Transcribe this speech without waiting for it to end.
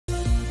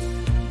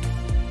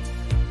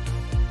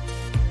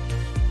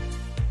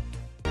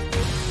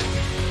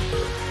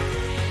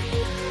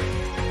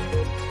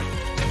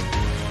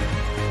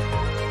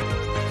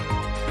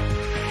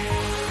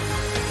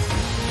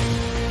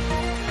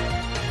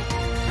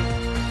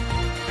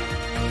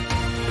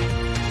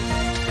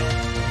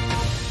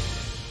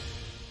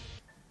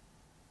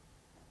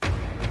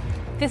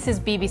This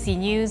is BBC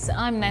News.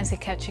 I'm Nancy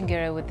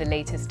Kacungira with the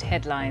latest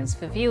headlines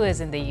for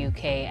viewers in the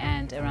UK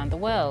and around the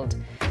world.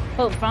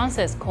 Pope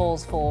Francis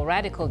calls for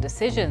radical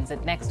decisions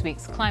at next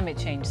week's climate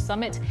change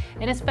summit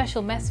in a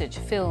special message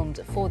filmed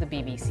for the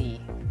BBC.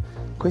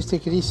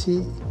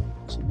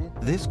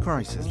 This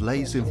crisis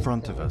lays in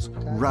front of us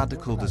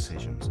radical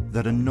decisions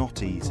that are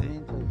not easy.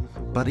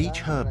 But each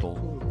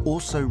hurdle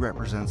also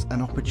represents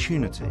an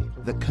opportunity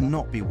that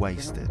cannot be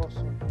wasted.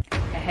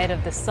 Ahead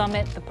of the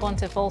summit, the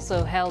pontiff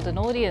also held an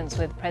audience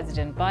with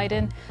President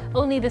Biden,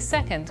 only the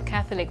second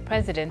Catholic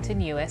president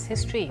in US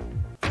history.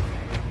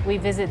 We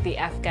visit the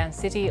Afghan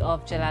city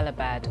of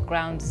Jalalabad,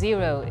 ground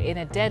zero in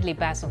a deadly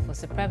battle for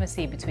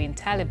supremacy between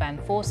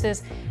Taliban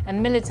forces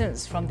and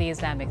militants from the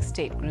Islamic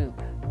State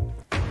group.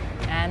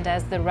 And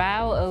as the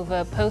row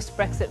over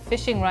post-Brexit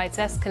fishing rights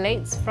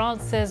escalates,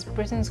 France says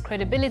Britain's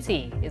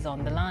credibility is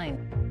on the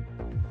line.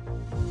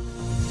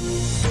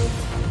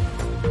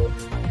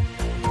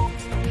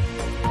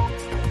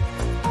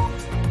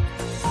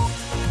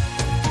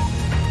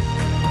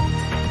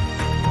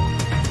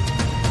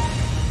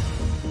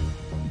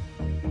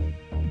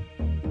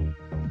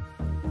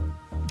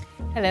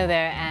 Hello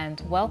there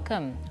and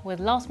welcome. With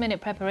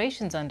last-minute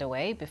preparations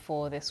underway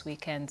before this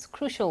weekend's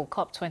crucial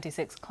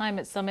COP26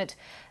 climate summit,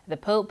 the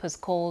Pope has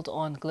called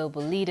on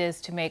global leaders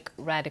to make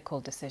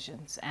radical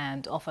decisions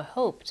and offer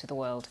hope to the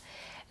world.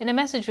 In a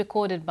message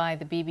recorded by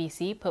the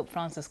BBC, Pope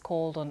Francis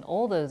called on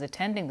all those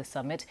attending the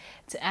summit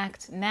to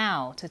act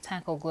now to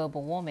tackle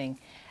global warming.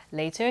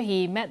 Later,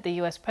 he met the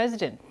US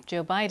President,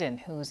 Joe Biden,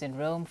 who's in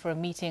Rome for a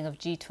meeting of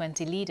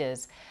G20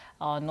 leaders.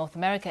 Our North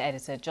America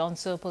editor, John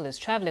Sopel, is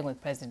travelling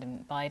with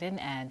President Biden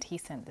and he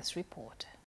sent this report.